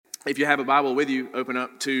if you have a Bible with you, open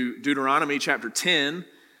up to Deuteronomy chapter 10.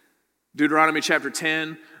 Deuteronomy chapter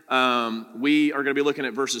 10, we are going to be looking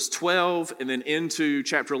at verses 12 and then into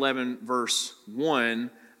chapter 11, verse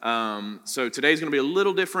 1. So today's going to be a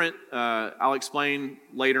little different. I'll explain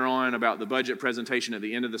later on about the budget presentation at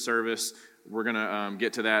the end of the service. We're going to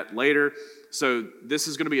get to that later. So this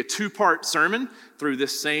is going to be a two-part sermon through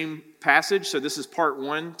this same passage. So this is part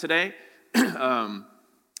one today.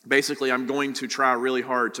 Basically, I'm going to try really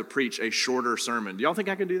hard to preach a shorter sermon. Do y'all think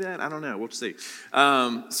I can do that? I don't know. We'll see.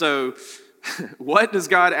 So what does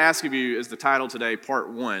God ask of you is the title today, part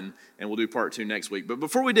one, and we'll do part two next week. But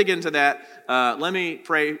before we dig into that, let me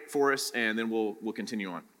pray for us, and then we'll continue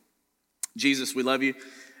on. Jesus, we love you,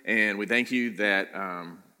 and we thank you that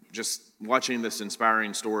just watching this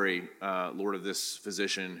inspiring story, Lord, of this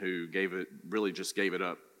physician who gave it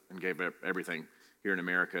up and gave up everything here in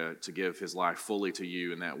America to give his life fully to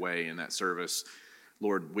you in that way, in that service.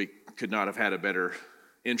 Lord, we could not have had a better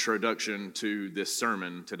introduction to this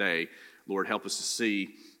sermon today. Lord, help us to see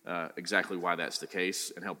exactly why that's the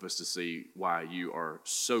case, and help us to see why you are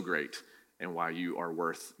so great and why you are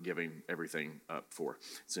worth giving everything up for.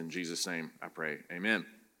 It's in Jesus' name I pray. Amen.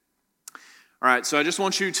 All right, so I just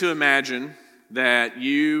want you to imagine that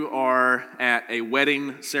you are at a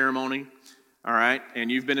wedding ceremony. All right,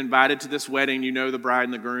 and you've been invited to this wedding. You know the bride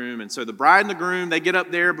and the groom. And so the bride and the groom, they get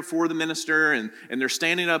up there before the minister, and they're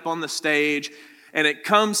standing up on the stage. And it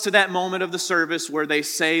comes to that moment of the service where they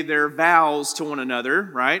say their vows to one another,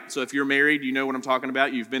 right? So if you're married, you know what I'm talking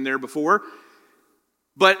about. You've been there before.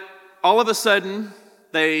 But all of a sudden,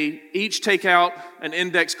 they each take out an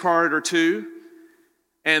index card or two,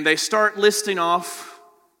 and they start listing off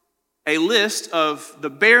a list of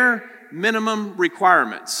the bare minimum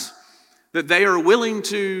requirements that they are willing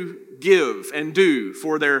to give and do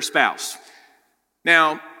for their spouse.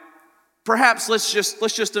 Now, perhaps let's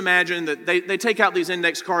just imagine that they take out these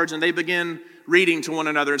index cards and they begin reading to one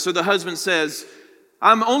another. And so the husband says,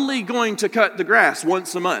 I'm only going to cut the grass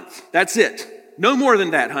once a month. That's it. No more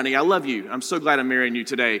than that, honey. I love you. I'm so glad I'm marrying you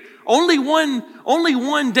today. Only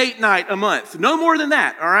one date night a month. No more than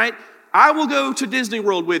that, all right? I will go to Disney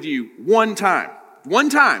World with you one time.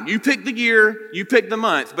 One time. You pick the year, you pick the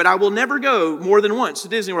month, but I will never go more than once to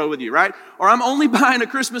Disney World with you, right? Or I'm only buying a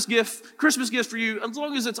Christmas gift for you as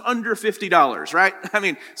long as it's under $50, right? I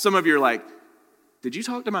mean, some of you are like, did you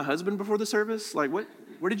talk to my husband before the service? Like,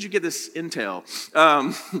 where did you get this intel?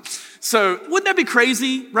 So wouldn't that be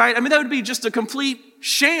crazy, right? I mean, that would be just a complete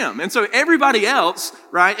sham. And so everybody else,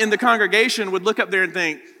 right, in the congregation would look up there and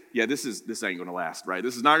think, yeah, this ain't going to last, right?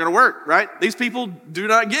 This is not going to work, right? These people do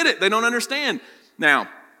not get it. They don't understand. Now,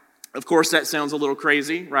 of course, that sounds a little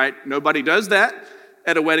crazy, right? Nobody does that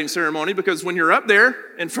at a wedding ceremony, because when you're up there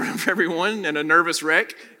in front of everyone in a nervous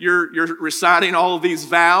wreck, you're reciting all of these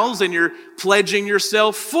vows and you're pledging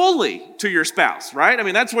yourself fully to your spouse, right? I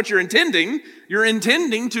mean, that's what you're intending. You're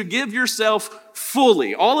intending to give yourself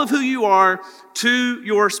fully, all of who you are, to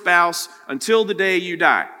your spouse until the day you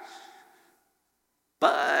die.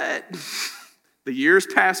 But the years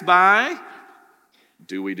pass by.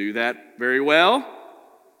 Do we do that very well?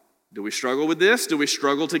 Do we struggle with this? Do we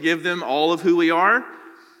struggle to give them all of who we are?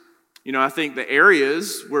 You know, I think the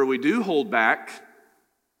areas where we do hold back,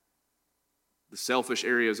 the selfish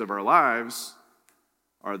areas of our lives,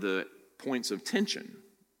 are the points of tension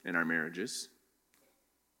in our marriages.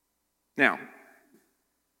 Now,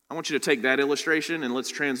 I want you to take that illustration and let's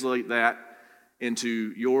translate that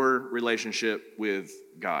into your relationship with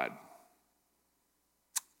God.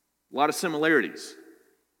 A lot of similarities.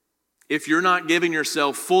 If you're not giving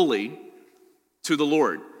yourself fully to the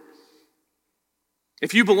Lord,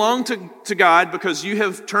 if you belong to God because you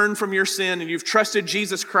have turned from your sin and you've trusted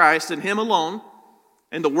Jesus Christ and Him alone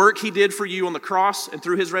and the work He did for you on the cross and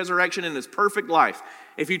through His resurrection and His perfect life,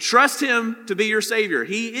 if you trust Him to be your Savior,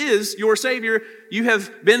 He is your Savior. You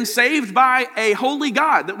have been saved by a holy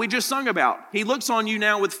God that we just sung about. He looks on you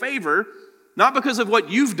now with favor, not because of what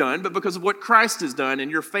you've done, but because of what Christ has done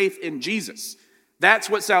and your faith in Jesus.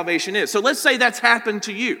 That's what salvation is. So let's say that's happened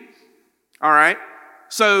to you, all right?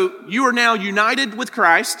 So you are now united with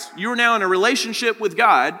Christ. You are now in a relationship with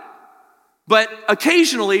God. But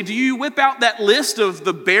occasionally, do you whip out that list of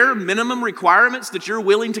the bare minimum requirements that you're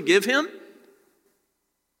willing to give Him?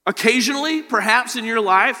 Occasionally, perhaps in your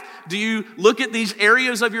life, do you look at these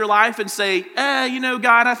areas of your life and say,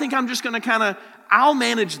 God, I think I'm just going to I'll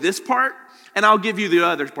manage this part and I'll give you the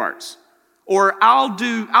other parts. Or I'll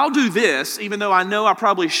do this even though I know I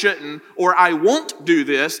probably shouldn't, or I won't do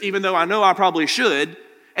this even though I know I probably should.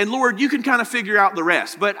 And Lord, you can kind of figure out the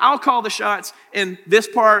rest, but I'll call the shots in this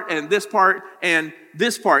part and this part and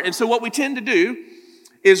this part. And so what we tend to do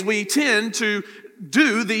is we tend to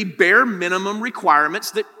do the bare minimum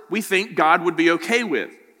requirements that we think God would be okay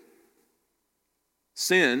with.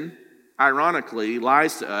 Sin, ironically,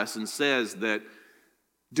 lies to us and says that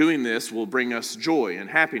doing this will bring us joy and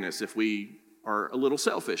happiness if we are a little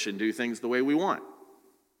selfish and do things the way we want.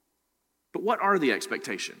 But what are the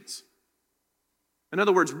expectations? In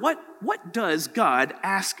other words, what does God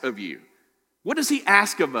ask of you? What does he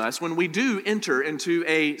ask of us when we do enter into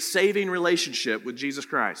a saving relationship with Jesus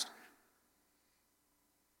Christ?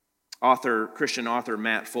 Christian author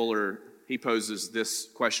Matt Fuller, he poses this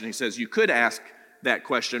question. He says, you could ask that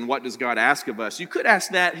question, what does God ask of us? You could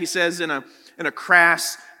ask that, he says, in a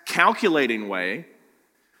crass, calculating way.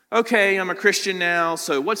 Okay, I'm a Christian now,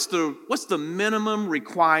 so what's the minimum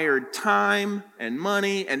required time and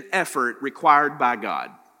money and effort required by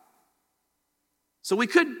God? So we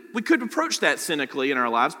could approach that cynically in our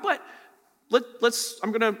lives, but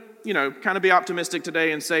I'm going to, kind of be optimistic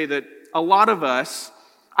today and say that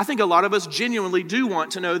I think a lot of us genuinely do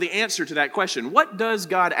want to know the answer to that question. What does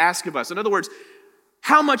God ask of us? In other words,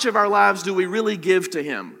 how much of our lives do we really give to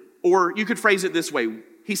him? Or you could phrase it this way.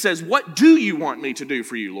 He says, what do you want me to do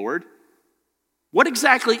for you, Lord? What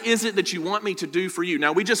exactly is it that you want me to do for you?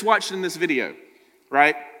 Now, we just watched in this video,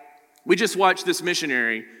 right? We just watched this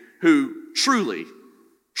missionary who truly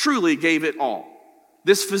gave it all.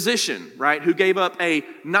 This physician, right, who gave up a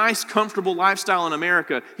nice, comfortable lifestyle in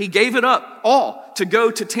America, he gave it up all to go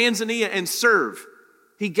to Tanzania and serve.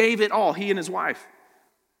 He gave it all, he and his wife.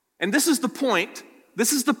 And this is the point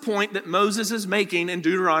that Moses is making in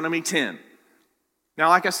Deuteronomy 10. Now,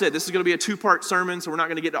 like I said, this is going to be a two-part sermon, so we're not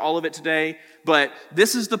going to get to all of it today, but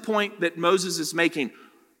this is the point that Moses is making.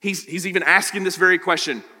 He's even asking this very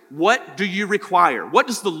question. What do you require? What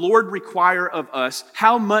does the Lord require of us?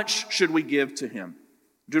 How much should we give to him?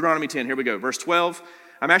 Deuteronomy 10, here we go. Verse 12.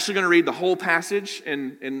 I'm actually going to read the whole passage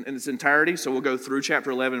in its entirety, so we'll go through chapter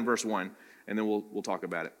 11, verse 1, and then we'll talk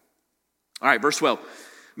about it. All right, verse 12.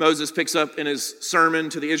 Moses picks up in his sermon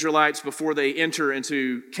to the Israelites before they enter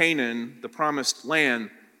into Canaan, the promised land.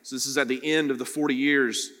 So this is at the end of the 40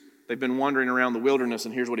 years they've been wandering around the wilderness,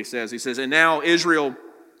 and here's what he says. He says, and now, Israel,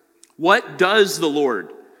 what does the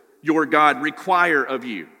Lord your God require of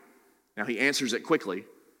you? Now he answers it quickly.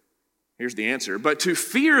 Here's the answer. But to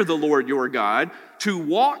fear the Lord your God, to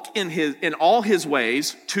walk in all his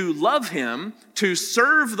ways, to love him, to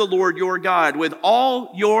serve the Lord your God with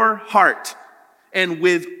all your heart and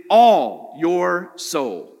with all your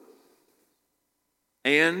soul,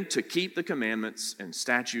 and to keep the commandments and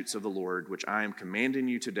statutes of the Lord, which I am commanding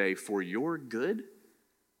you today for your good.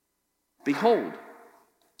 Behold,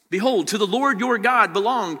 to the Lord your God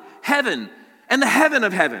belong heaven and the heaven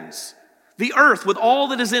of heavens, the earth with all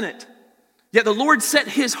that is in it. Yet the Lord set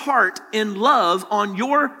his heart in love on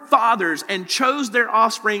your fathers and chose their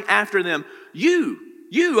offspring after them.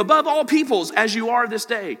 You above all peoples as you are this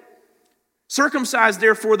day. Circumcise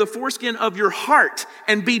therefore the foreskin of your heart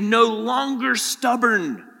and be no longer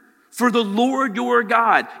stubborn. For the Lord your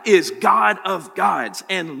God is God of gods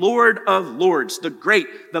and Lord of lords, the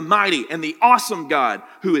great, the mighty, and the awesome God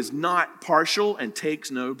who is not partial and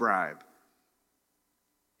takes no bribe.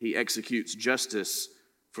 He executes justice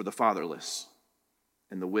for the fatherless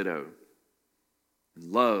and the widow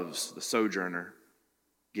and loves the sojourner,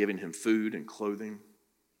 giving him food and clothing.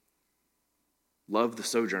 Love the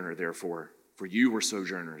sojourner, therefore, for you were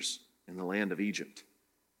sojourners in the land of Egypt.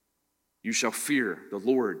 You shall fear the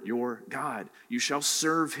Lord your God. You shall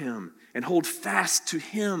serve him and hold fast to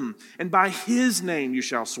him, and by his name you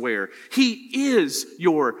shall swear. He is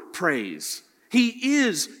your praise. He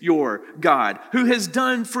is your God, who has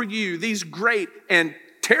done for you these great and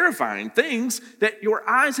terrifying things that your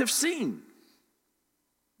eyes have seen.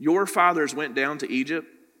 Your fathers went down to Egypt,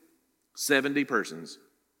 70 persons.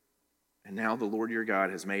 And now the Lord your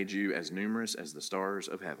God has made you as numerous as the stars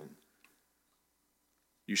of heaven.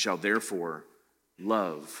 You shall therefore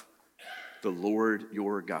love the Lord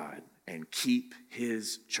your God and keep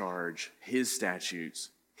his charge, his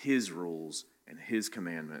statutes, his rules, and his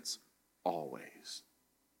commandments always.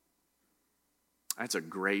 That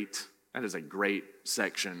is a great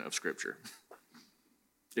section of Scripture.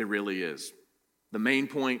 It really is. The main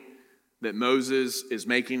point that Moses is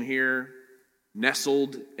making here,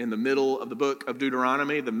 nestled in the middle of the book of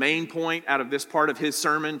Deuteronomy, the main point out of this part of his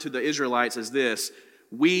sermon to the Israelites is this: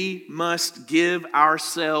 we must give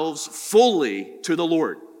ourselves fully to the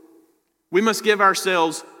Lord. We must give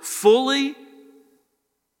ourselves fully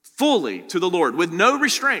to the Lord with no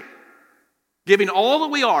restraint, giving all that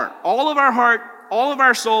we are, all of our heart, all of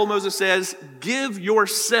our soul. Moses says, give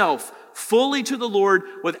yourself fully to the Lord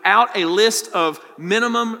without a list of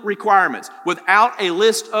minimum requirements, without a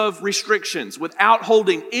list of restrictions, without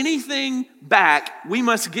holding anything back. We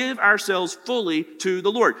must give ourselves fully to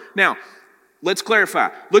the Lord. Now, let's clarify.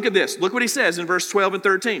 Look at this. Look what he says in verse 12 and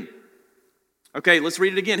 13. Okay, let's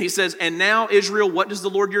read it again. He says, "And now, Israel, what does the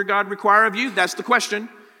Lord your God require of you?" That's the question.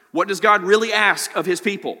 What does God really ask of his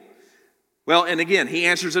people? Well, and again, he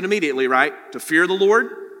answers it immediately, right? To fear the Lord,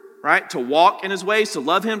 right? To walk in his ways, to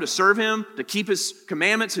love him, to serve him, to keep his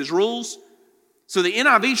commandments, his rules. So the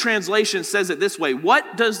NIV translation says it this way: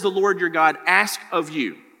 what does the Lord your God ask of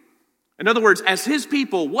you? In other words, as his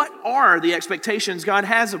people, what are the expectations God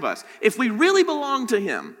has of us? If we really belong to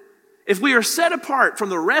him, if we are set apart from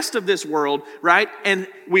the rest of this world, right, and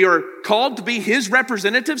we are called to be his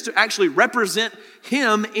representatives, to actually represent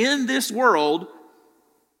him in this world,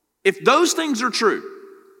 if those things are true,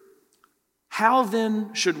 how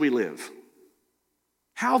then should we live?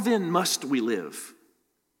 How then must we live?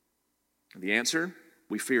 The answer,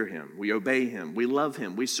 we fear him, we obey him, we love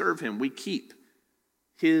him, we serve him, we keep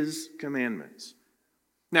his commandments.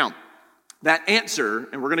 Now, that answer,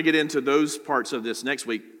 and we're going to get into those parts of this next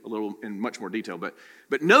week a little in much more detail, but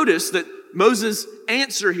notice that Moses'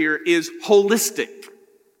 answer here is holistic.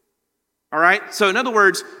 All right? So in other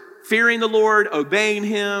words, fearing the Lord, obeying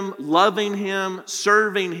him, loving him,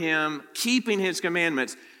 serving him, keeping his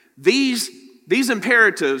commandments, these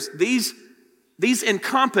imperatives, these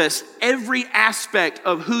encompass every aspect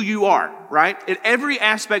of who you are, right? At every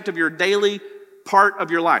aspect of your daily part of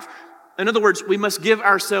your life. In other words, we must give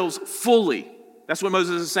ourselves fully. That's what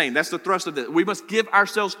Moses is saying. That's the thrust of this. We must give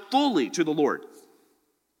ourselves fully to the Lord.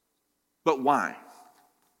 But why?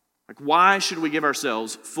 Like, why should we give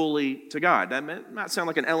ourselves fully to God? That might sound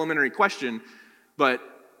like an elementary question, but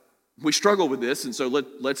we struggle with this, and so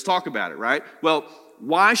let's talk about it, right? Well,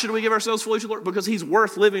 why should we give ourselves fully to the Lord? Because he's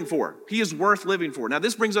worth living for. He is worth living for. Now,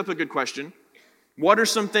 this brings up a good question. What are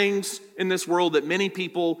some things in this world that many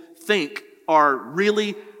people think are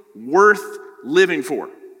really worth living for?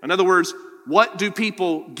 In other words, what do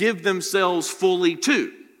people give themselves fully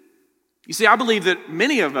to? You see, I believe that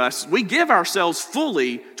many of us, we give ourselves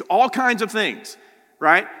fully to all kinds of things,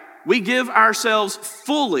 right? We give ourselves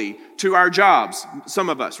fully to our jobs, some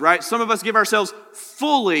of us, right? Some of us give ourselves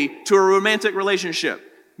fully to a romantic relationship.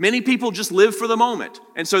 Many people just live for the moment,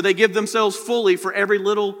 and so they give themselves fully for every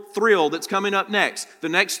little thrill that's coming up next. The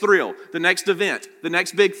next thrill, the next event, the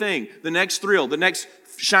next big thing, the next thrill, the next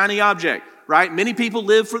shiny object, right? Many people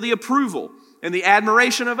live for the approval and the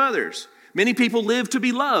admiration of others. Many people live to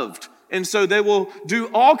be loved, and so they will do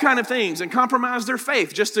all kinds of things and compromise their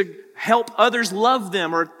faith just to help others love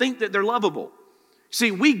them or think that they're lovable.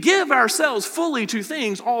 See, we give ourselves fully to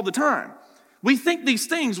things all the time. We think these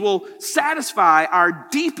things will satisfy our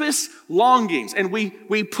deepest longings, and we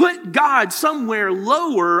put God somewhere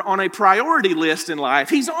lower on a priority list in life.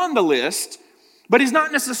 He's on the list, but he's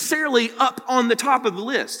not necessarily up on the top of the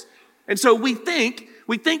list. And so we think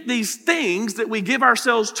these things that we give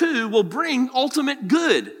ourselves to will bring ultimate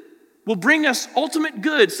good, will bring us ultimate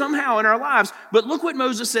good somehow in our lives. But look what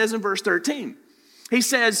Moses says in verse 13. He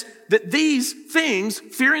says that these things,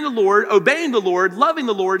 fearing the Lord, obeying the Lord, loving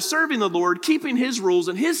the Lord, serving the Lord, keeping his rules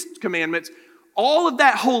and his commandments, all of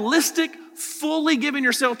that holistic, fully giving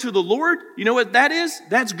yourself to the Lord, you know what that is?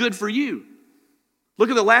 That's good for you. Look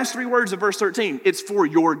at the last three words of verse 13. It's for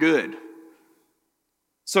your good.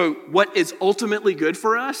 So what is ultimately good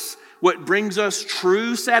for us, what brings us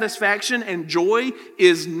true satisfaction and joy,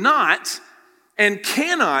 is not and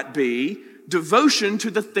cannot be devotion to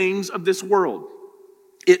the things of this world.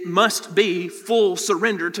 It must be full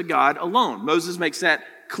surrender to God alone. Moses makes that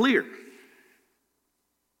clear.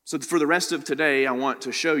 So for the rest of today, I want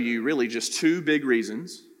to show you really just two big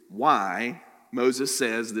reasons why Moses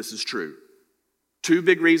says this is true. Two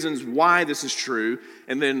big reasons why this is true.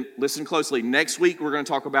 And then listen closely. Next week, we're going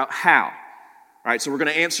to talk about how. All right, so we're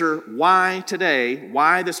going to answer why today,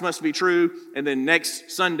 why this must be true. And then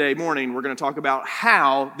next Sunday morning, we're going to talk about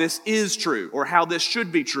how this is true, or how this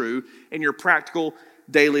should be true in your practical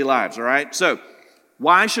daily lives, all right? So,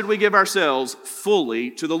 why should we give ourselves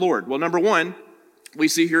fully to the Lord? Well, number one, we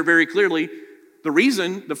see here very clearly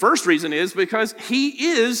the first reason is because he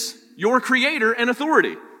is your creator and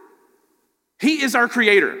authority. He is our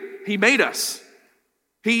creator. He made us.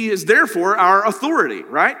 He is therefore our authority,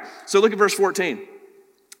 right? So look at verse 14.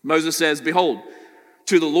 Moses says, "Behold,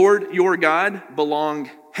 to the Lord your God belong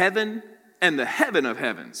heaven and the heaven of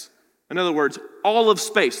heavens." In other words, all of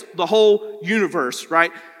space, the whole universe,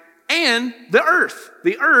 right? And the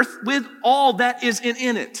earth with all that is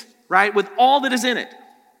in it, right? With all that is in it.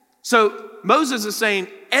 So Moses is saying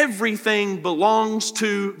everything belongs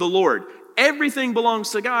to the Lord. Everything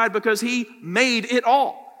belongs to God because he made it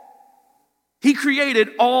all. He created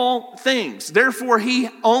all things. Therefore, he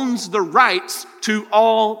owns the rights to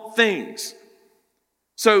all things.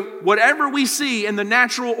 So whatever we see in the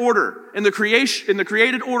natural order, in the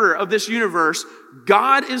created order of this universe,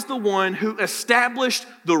 God is the one who established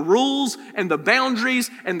the rules and the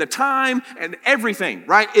boundaries and the time and everything,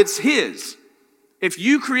 right? It's his. If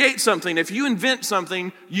you create something, if you invent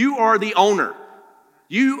something, you are the owner.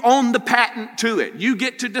 You own the patent to it. You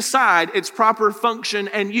get to decide its proper function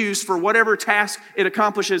and use for whatever task it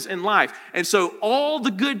accomplishes in life. And so all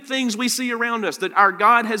the good things we see around us that our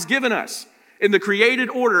God has given us in the created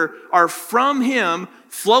order are from him,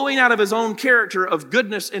 flowing out of his own character of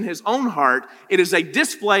goodness in his own heart. It is a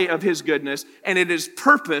display of his goodness, and it is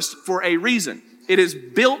purposed for a reason. It is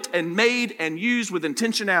built and made and used with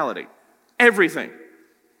intentionality. Everything.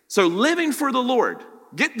 So living for the Lord,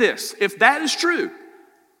 get this, if that is true,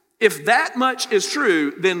 if that much is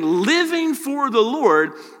true, then living for the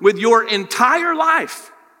Lord with your entire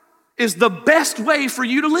life is the best way for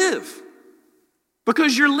you to live.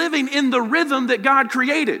 Because you're living in the rhythm that God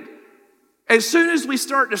created. As soon as we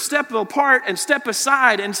start to step apart and step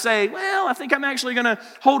aside and say, well, I think I'm actually going to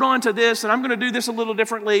hold on to this and I'm going to do this a little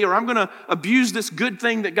differently, or I'm going to abuse this good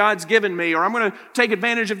thing that God's given me, or I'm going to take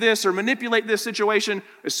advantage of this or manipulate this situation.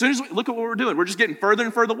 As soon as we look at what we're doing, we're just getting further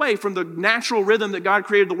and further away from the natural rhythm that God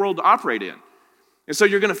created the world to operate in. And so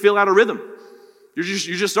you're going to feel out of rhythm. You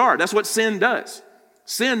just are. That's what sin does.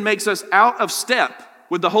 Sin makes us out of step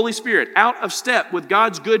with the Holy Spirit, out of step with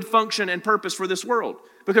God's good function and purpose for this world.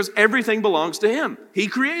 Because everything belongs to him. He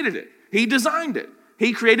created it. He designed it.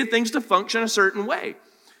 He created things to function a certain way.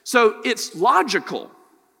 So it's logical.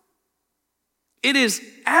 It is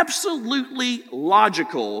absolutely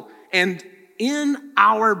logical and in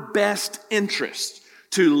our best interest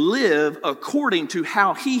to live according to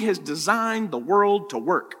how he has designed the world to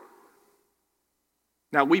work.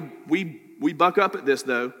 Now, we buck up at this,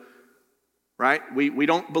 though. Right? We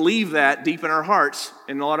don't believe that deep in our hearts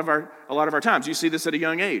in a lot of our times. You see this at a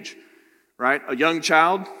young age, right? A young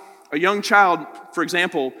child, for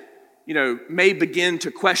example, may begin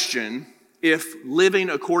to question if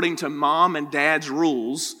living according to mom and dad's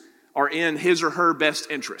rules are in his or her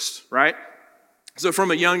best interest, right? So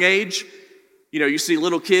from a young age, you see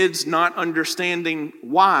little kids not understanding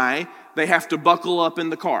why they have to buckle up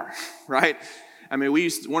in the car, right? I mean,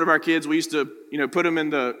 one of our kids, we used to, put them in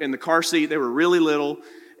the car seat. They were really little,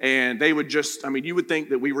 and they would just, you would think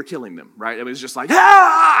that we were killing them, right? It was just like, we can't,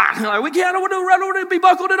 I don't want to be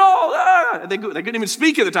buckled at all. Ah! They couldn't even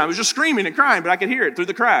speak at the time. It was just screaming and crying, but I could hear it through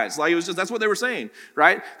the cries. Like, that's what they were saying,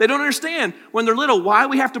 right? They don't understand when they're little why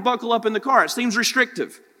we have to buckle up in the car. It seems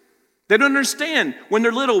restrictive. They don't understand when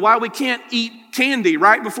they're little why we can't eat candy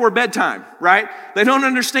right before bedtime, right? They don't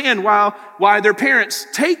understand why their parents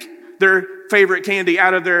take their favorite candy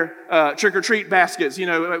out of their trick-or-treat baskets.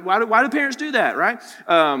 Why do parents do that, right?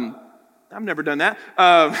 I've never done that,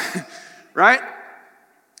 right?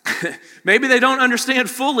 Maybe they don't understand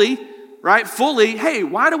fully, right? Hey,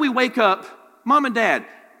 why do we wake up, mom and dad,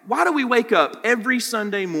 why do we wake up every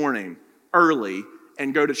Sunday morning early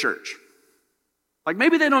and go to church? Like,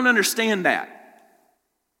 maybe they don't understand that.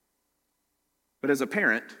 But as a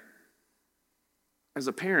parent,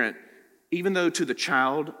 even though to the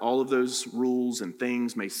child all of those rules and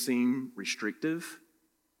things may seem restrictive,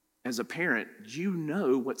 as a parent, you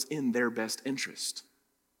know what's in their best interest,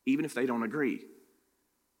 even if they don't agree,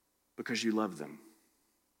 because you love them.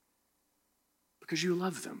 Because you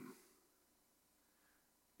love them.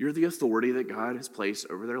 You're the authority that God has placed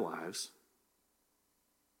over their lives,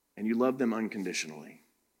 and you love them unconditionally.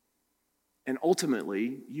 And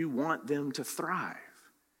ultimately, you want them to thrive.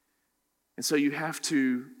 And so you have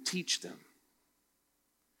to teach them.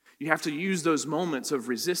 You have to use those moments of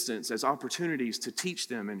resistance as opportunities to teach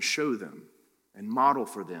them and show them and model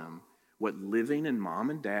for them what living in mom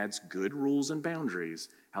and dad's good rules and boundaries,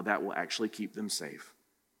 how that will actually keep them safe,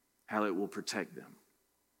 how it will protect them.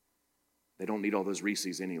 They don't need all those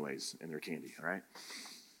Reese's anyways in their candy, all right?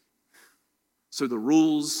 So the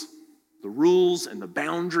rules and the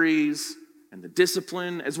boundaries and the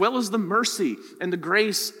discipline, as well as the mercy and the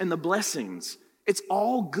grace and the blessings, it's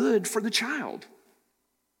all good for the child.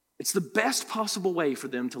 It's the best possible way for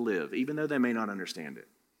them to live, even though they may not understand it.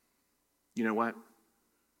 You know what?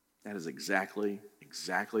 That is exactly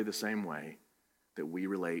the same way that we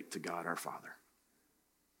relate to God our Father.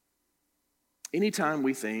 Anytime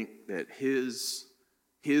we think that His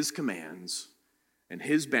commands and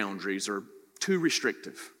His boundaries are too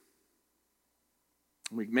restrictive,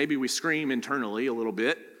 maybe we scream internally a little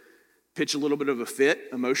bit, pitch a little bit of a fit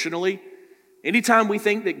emotionally. Anytime we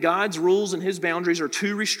think that God's rules and his boundaries are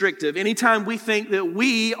too restrictive, anytime we think that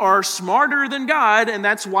we are smarter than God and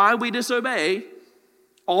that's why we disobey,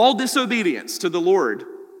 all disobedience to the Lord,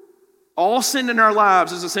 all sin in our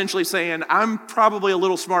lives is essentially saying, I'm probably a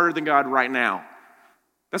little smarter than God right now.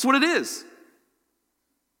 That's what it is.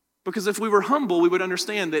 Because if we were humble, we would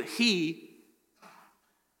understand that he,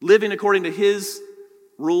 living according to his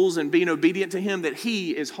rules and being obedient to him, that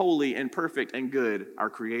he is holy and perfect and good, our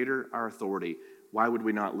creator, our authority. Why would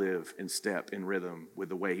we not live in step, in rhythm with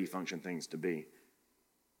the way he functioned things to be?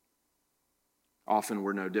 Often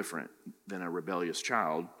we're no different than a rebellious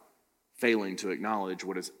child, failing to acknowledge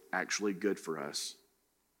what is actually good for us,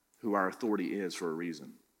 who our authority is for a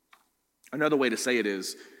reason. Another way to say it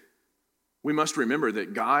is, we must remember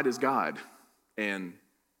that God is God and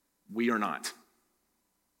we are not.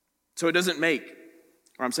 So it doesn't make,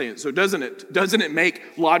 or I'm saying, so doesn't it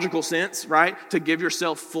make logical sense, right, to give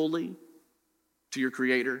yourself fully to your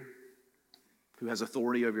Creator who has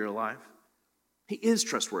authority over your life? He is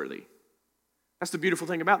trustworthy. That's the beautiful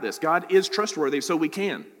thing about this. God is trustworthy, so we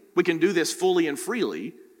can do this fully and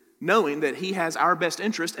freely, knowing that he has our best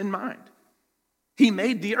interest in mind. He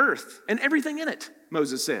made the earth and everything in it,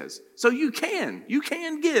 Moses says. So you can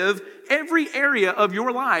give every area of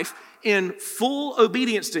your life in full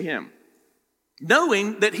obedience to him,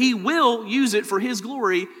 knowing that he will use it for his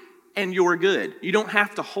glory and your good. You don't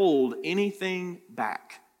have to hold anything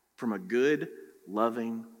back from a good,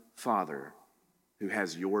 loving Father who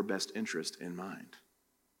has your best interest in mind.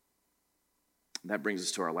 That brings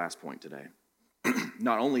us to our last point today.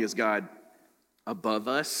 Not only is God above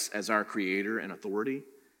us as our creator and authority,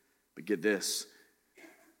 but get this,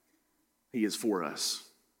 he is for us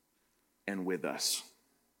and with us.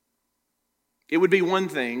 It would be one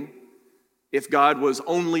thing if God was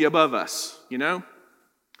only above us,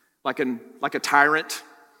 like a tyrant,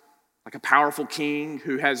 like a powerful king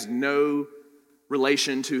who has no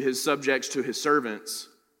relation to his subjects, to his servants.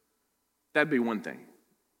 That'd be one thing.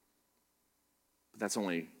 But that's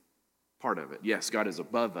only part of it. Yes, God is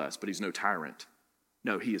above us, but he's no tyrant.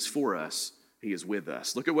 No, he is for us. He is with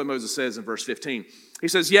us. Look at what Moses says in verse 15. He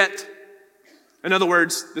says, yet, in other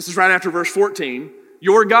words, this is right after verse 14,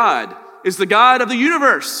 your God is the God of the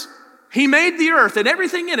universe. He made the earth and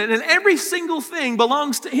everything in it, and every single thing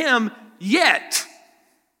belongs to him, yet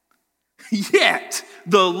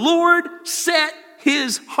the Lord set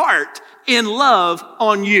his heart in love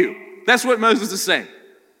on you. That's what Moses is saying.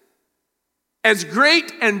 As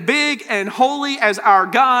great and big and holy as our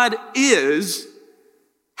God is,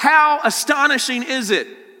 how astonishing is it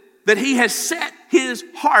that he has set his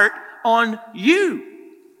heart on you?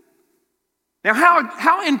 Now,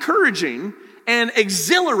 how encouraging and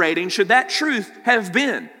exhilarating should that truth have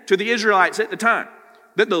been to the Israelites at the time?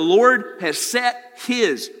 That the Lord has set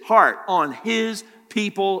his heart on his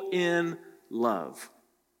people in love.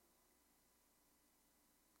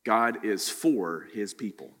 God is for his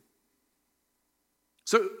people.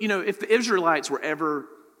 So, if the Israelites were ever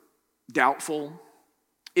doubtful,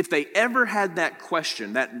 if they ever had that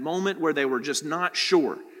question, that moment where they were just not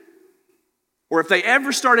sure, or if they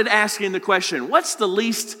ever started asking the question, what's the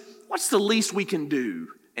least we can do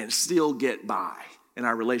and still get by in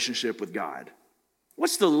our relationship with God?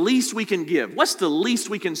 What's the least we can give? What's the least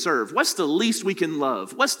we can serve? What's the least we can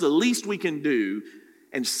love? What's the least we can do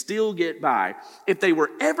and still get by? If they were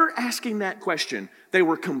ever asking that question, they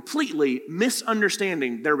were completely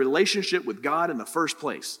misunderstanding their relationship with God in the first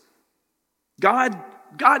place. God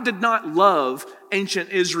did not love ancient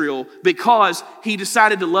Israel because he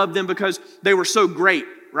decided to love them because they were so great,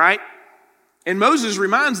 right? And Moses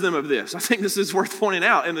reminds them of this. I think this is worth pointing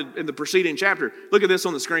out in the preceding chapter. Look at this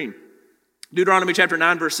on the screen. Deuteronomy chapter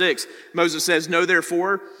 9, verse 6. Moses says, know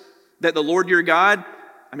therefore that the Lord your God,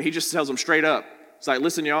 he just tells them straight up. It's like,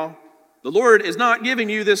 listen, y'all, the Lord is not giving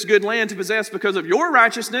you this good land to possess because of your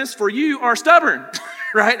righteousness, for you are stubborn,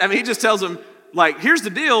 right? He just tells them, like, here's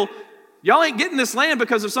the deal. Y'all ain't getting this land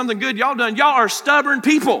because of something good y'all done. Y'all are stubborn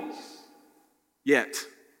people. Yet,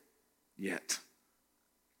 the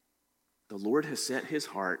Lord has set his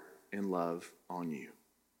heart in love on you.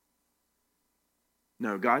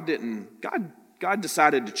 No, God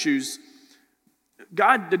decided to choose.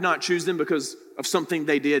 God did not choose them because of something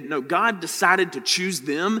they did. No, God decided to choose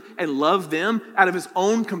them and love them out of his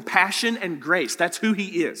own compassion and grace. That's who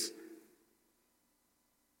he is.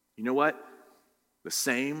 You know what? The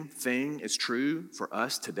same thing is true for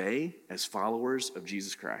us today as followers of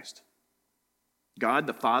Jesus Christ. God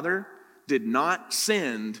the Father did not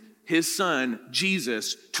send his son,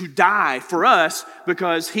 Jesus, to die for us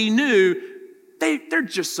because he knew they're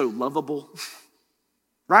just so lovable,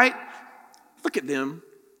 right? look at them.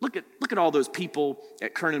 Look at all those people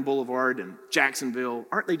at Kernan Boulevard and Jacksonville.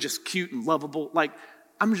 Aren't they just cute and lovable? Like,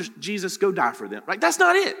 Jesus, go die for them. Right? That's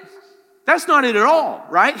not it. That's not it at all,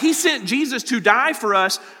 right? He sent Jesus to die for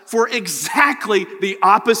us for exactly the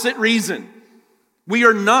opposite reason. We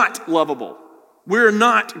are not lovable. We're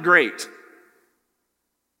not great.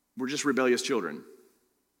 We're just rebellious children.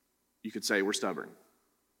 You could say we're stubborn.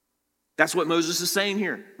 That's what Moses is saying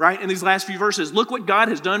here, right? In these last few verses, look what God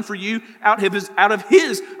has done for you out of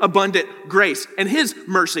his abundant grace and his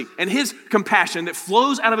mercy and his compassion that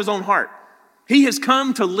flows out of his own heart. He has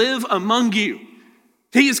come to live among you.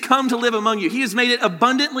 He has come to live among you. He has made it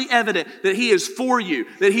abundantly evident that he is for you,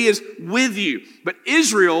 that he is with you. But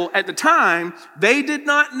Israel at the time, they did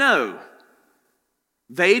not know.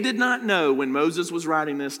 They did not know when Moses was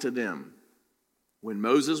writing this to them, when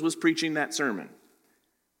Moses was preaching that sermon.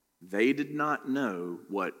 They did not know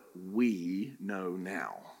what we know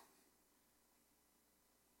now.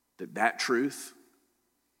 That truth,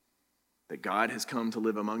 that God has come to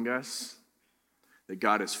live among us, that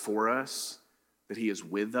God is for us, that he is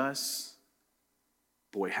with us.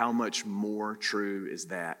 Boy, how much more true is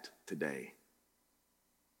that today?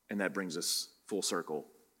 And that brings us full circle.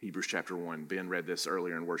 Hebrews chapter 1. Ben read this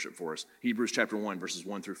earlier in worship for us. Hebrews chapter 1, verses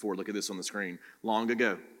 1 through 4. Look at this on the screen. Long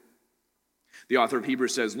ago. The author of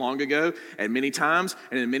Hebrews says, long ago, at many times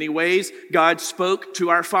and in many ways, God spoke to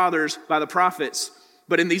our fathers by the prophets.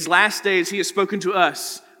 But in these last days, he has spoken to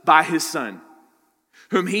us by his Son,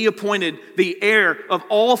 whom he appointed the heir of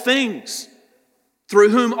all things, through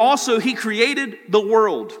whom also he created the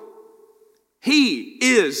world. He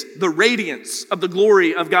is the radiance of the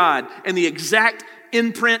glory of God and the exact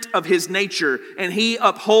imprint of his nature, and he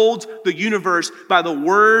upholds the universe by the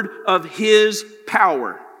word of his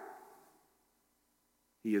power.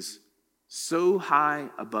 He is so high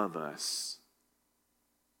above us,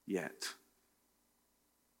 yet,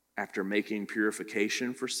 after making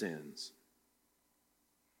purification for sins,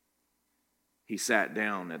 he sat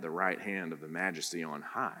down at the right hand of the Majesty on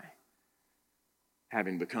high,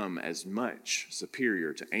 having become as much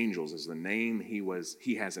superior to angels as the name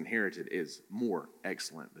he has inherited is more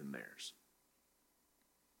excellent than theirs.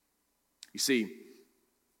 You see,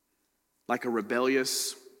 like a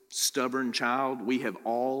rebellious, stubborn child, we have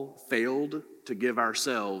all failed to give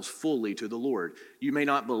ourselves fully to the Lord. You may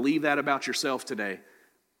not believe that about yourself today,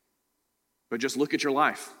 but just look at your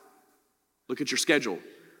life. Look at your schedule.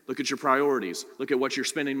 Look at your priorities. Look at what you're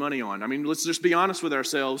spending money on. I mean, let's just be honest with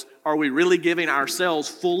ourselves. Are we really giving ourselves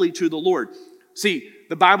fully to the Lord? See,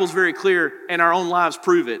 the Bible's very clear, and our own lives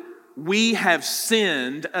prove it. We have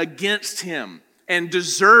sinned against him and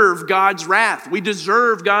deserve God's wrath. We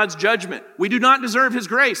deserve God's judgment. We do not deserve his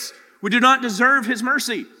grace. We do not deserve his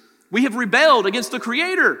mercy. We have rebelled against the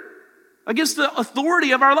Creator, against the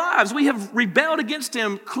authority of our lives. We have rebelled against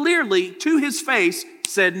him clearly to his face,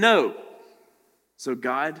 said no. So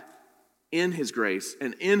God, in his grace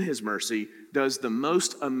and in his mercy, does the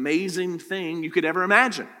most amazing thing you could ever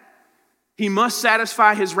imagine. He must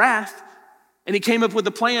satisfy his wrath, and he came up with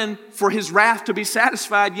a plan for his wrath to be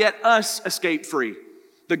satisfied, yet us escape free.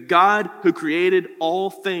 The God who created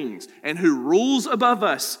all things and who rules above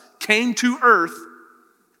us came to earth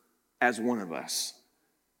as one of us.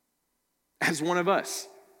 As one of us.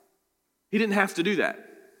 He didn't have to do that,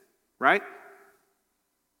 right?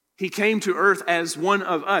 He came to earth as one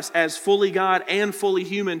of us, as fully God and fully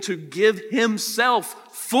human, to give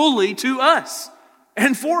himself fully to us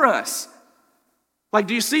and for us. Like,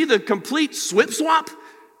 do you see the complete swap?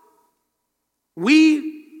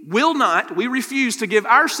 We refuse to give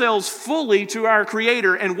ourselves fully to our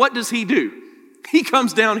Creator, and what does he do? He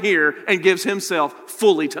comes down here and gives himself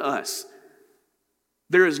fully to us.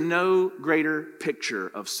 There is no greater picture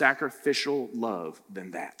of sacrificial love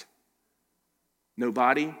than that. No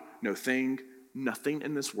body, no thing, nothing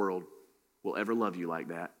in this world will ever love you like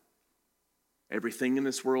that. Everything in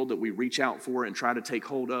this world that we reach out for and try to take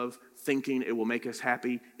hold of, thinking it will make us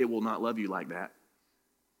happy, it will not love you like that.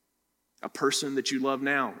 A person that you love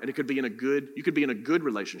now, and you could be in a good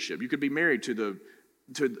relationship. You could be married to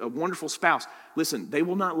a wonderful spouse. Listen, they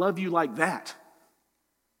will not love you like that.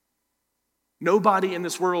 Nobody in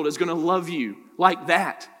this world is going to love you like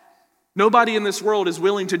that. Nobody in this world is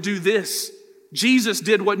willing to do this. Jesus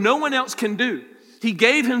did what no one else can do. He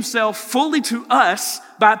gave himself fully to us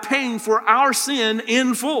by paying for our sin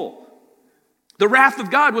in full. The wrath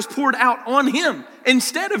of God was poured out on him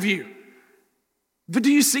instead of you. But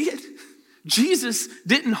do you see it? Jesus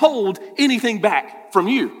didn't hold anything back from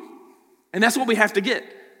you. And that's what we have to get.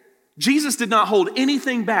 Jesus did not hold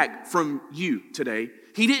anything back from you today.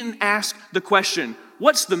 He didn't ask the question,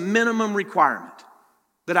 what's the minimum requirement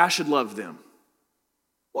that I should love them?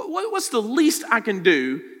 What's the least I can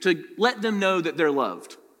do to let them know that they're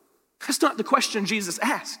loved? That's not the question Jesus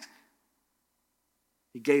asked.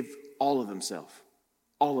 He gave all of himself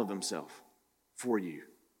for you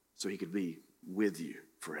so he could be with you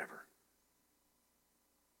forever.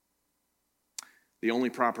 The only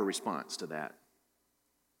proper response to that,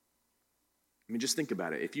 I mean, just think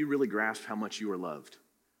about it. If you really grasp how much you are loved,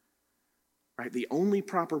 right? The only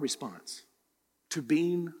proper response to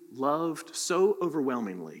being loved so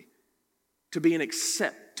overwhelmingly, to being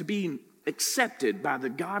accepted by the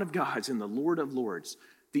God of gods and the Lord of lords,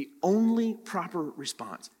 the only proper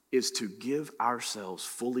response is to give ourselves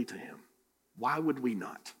fully to him. Why would we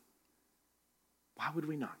not? Why would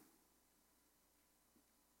we not?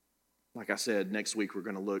 Like I said, next week we're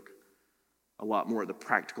going to look a lot more at the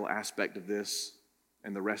practical aspect of this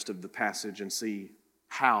and the rest of the passage and see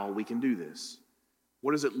how we can do this.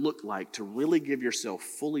 What does it look like to really give yourself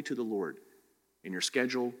fully to the Lord in your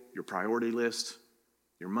schedule, your priority list,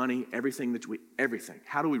 your money, everything.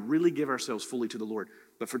 How do we really give ourselves fully to the Lord?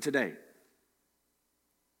 But for today,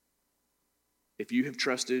 if you have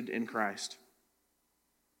trusted in Christ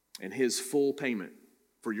and his full payment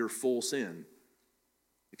for your full sin,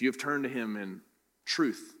 if you have turned to him in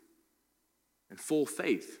truth and full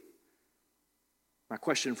faith, my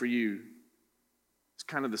question for you is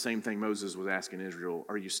kind of the same thing Moses was asking Israel.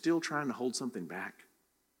 Are you still trying to hold something back?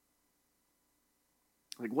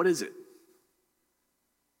 Like, what is it?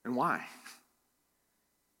 And why?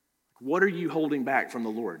 What are you holding back from the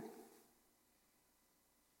Lord?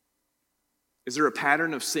 Is there a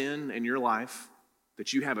pattern of sin in your life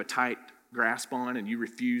that you have a tight grasp on and you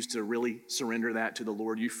refuse to really surrender that to the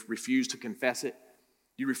Lord? You refuse to confess it.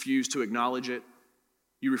 You refuse to acknowledge it.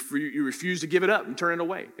 You refuse to give it up and turn it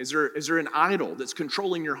away. Is there an idol that's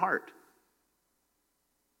controlling your heart?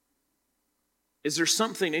 Is there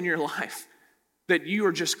something in your life that you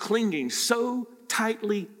are just clinging so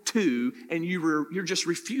tightly to and you're just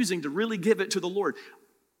refusing to really give it to the Lord?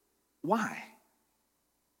 Why?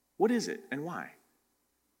 What is it and why?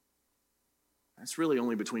 That's really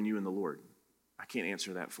only between you and the Lord. I can't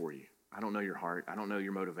answer that for you. I don't know your heart. I don't know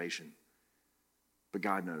your motivation. But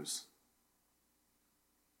God knows.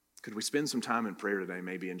 Could we spend some time in prayer today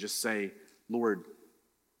maybe and just say, Lord,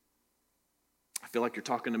 I feel like you're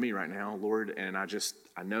talking to me right now, Lord, and I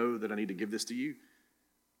know that I need to give this to you.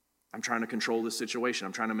 I'm trying to control this situation.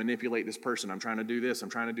 I'm trying to manipulate this person. I'm trying to do this. I'm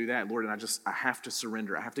trying to do that, Lord, and I have to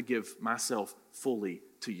surrender. I have to give myself fully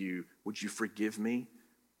to you. Would you forgive me?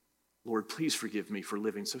 Lord, please forgive me for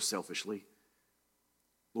living so selfishly.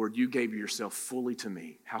 Lord, you gave yourself fully to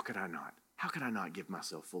me. How could I not? How could I not give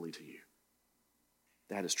myself fully to you?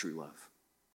 That is true love.